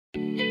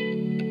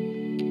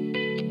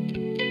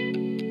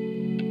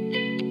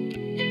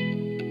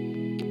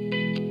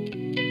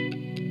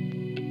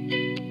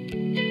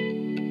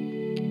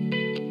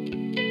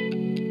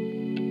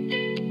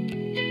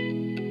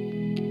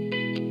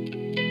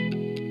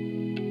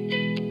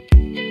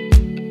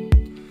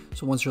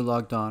So once you're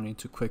logged on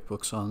into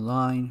QuickBooks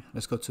Online,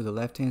 let's go to the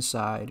left-hand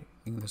side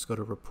and let's go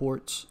to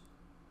Reports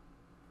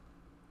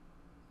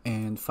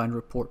and find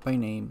Report by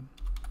Name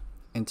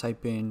and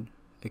type in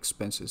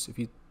Expenses. If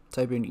you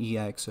type in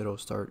EX, it'll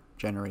start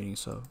generating,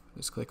 so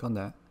let's click on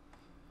that.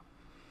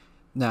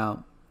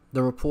 Now,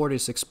 the report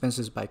is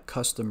Expenses by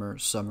Customer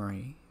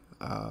Summary,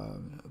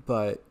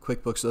 but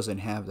QuickBooks doesn't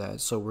have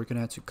that, so we're going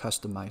to have to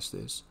customize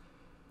this.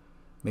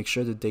 Make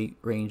sure the date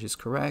range is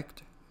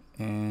correct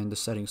and the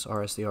settings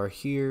are as they are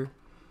here.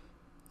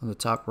 On the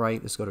top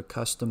right, let's go to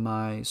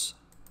Customize,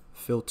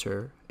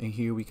 Filter, and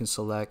here we can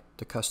select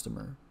the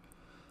customer.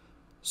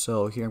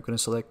 So here I'm going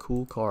to select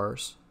Cool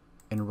Cars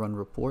and run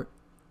report.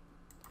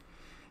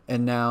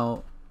 And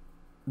now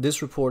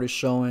this report is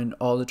showing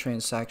all the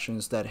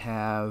transactions that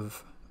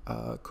have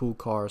Cool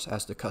Cars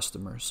as the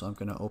customer. So I'm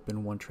going to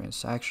open one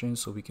transaction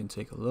so we can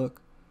take a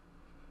look.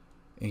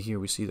 And here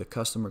we see the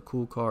customer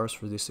Cool Cars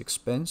for this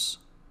expense.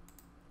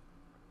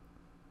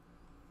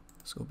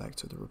 Let's go back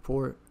to the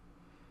report.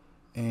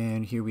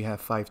 And here we have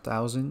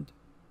 5,000.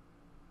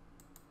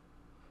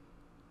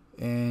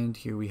 And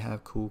here we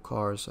have Cool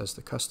Cars as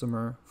the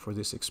customer for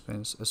this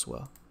expense as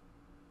well.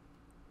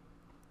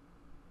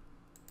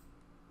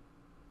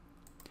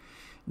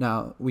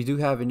 Now, we do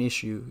have an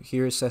issue.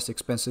 Here it says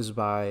expenses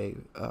by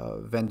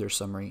vendor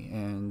summary,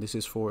 and this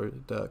is for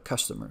the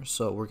customer.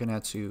 So we're going to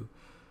have to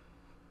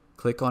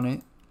click on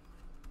it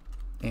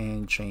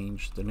and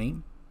change the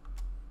name.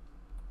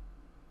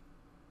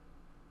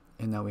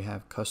 And now we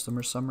have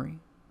customer summary,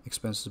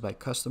 expenses by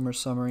customer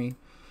summary.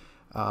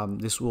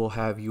 This will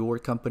have your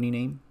company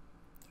name.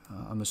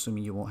 I'm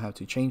assuming you won't have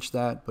to change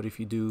that, but if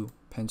you do,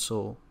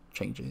 pencil,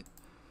 change it.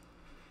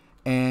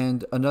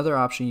 And another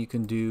option you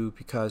can do,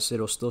 because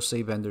it'll still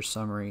say vendor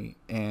summary,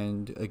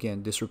 and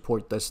again, this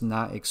report does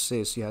not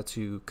exist, you have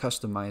to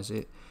customize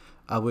it.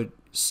 I would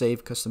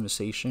save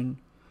customization.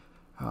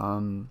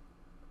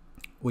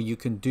 What you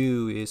can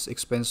do is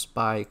expense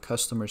by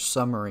customer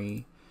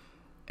summary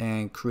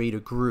and create a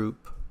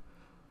group.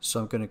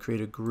 So I'm going to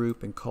create a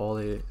group and call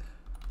it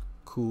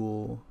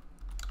Cool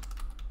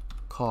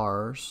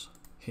Cars,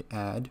 hit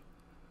add,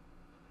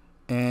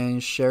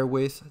 and share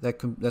with.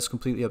 That's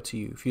completely up to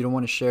you. If you don't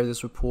want to share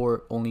this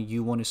report, only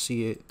you want to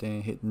see it,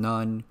 then hit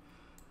none.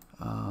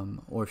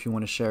 Or if you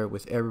want to share it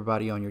with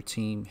everybody on your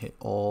team, hit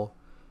all.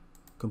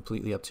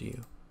 Completely up to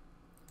you.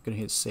 I'm going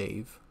to hit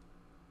save.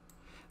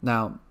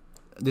 Now,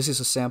 this is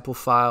a sample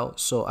file,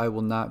 so I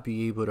will not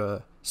be able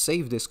to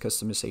save this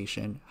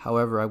customization.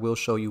 However, I will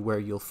show you where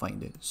you'll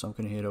find it. So I'm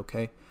going to hit OK.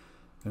 I'm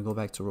going to go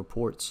back to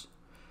reports.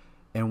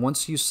 And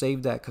once you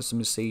save that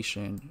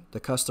customization, the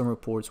custom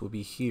reports will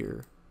be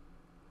here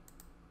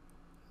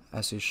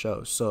as it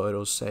shows. So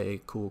it'll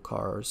say Cool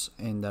Cars,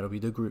 and that'll be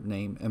the group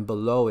name. And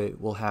below it,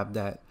 we'll have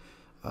that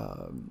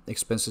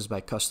expenses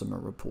by customer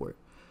report.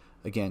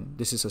 Again,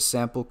 this is a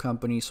sample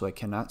company, so I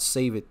cannot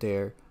save it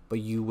there, but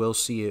you will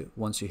see it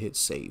once you hit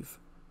save.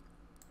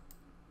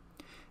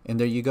 And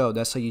there you go.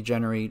 That's how you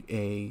generate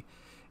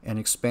an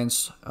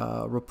expense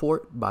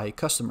report by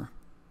customer.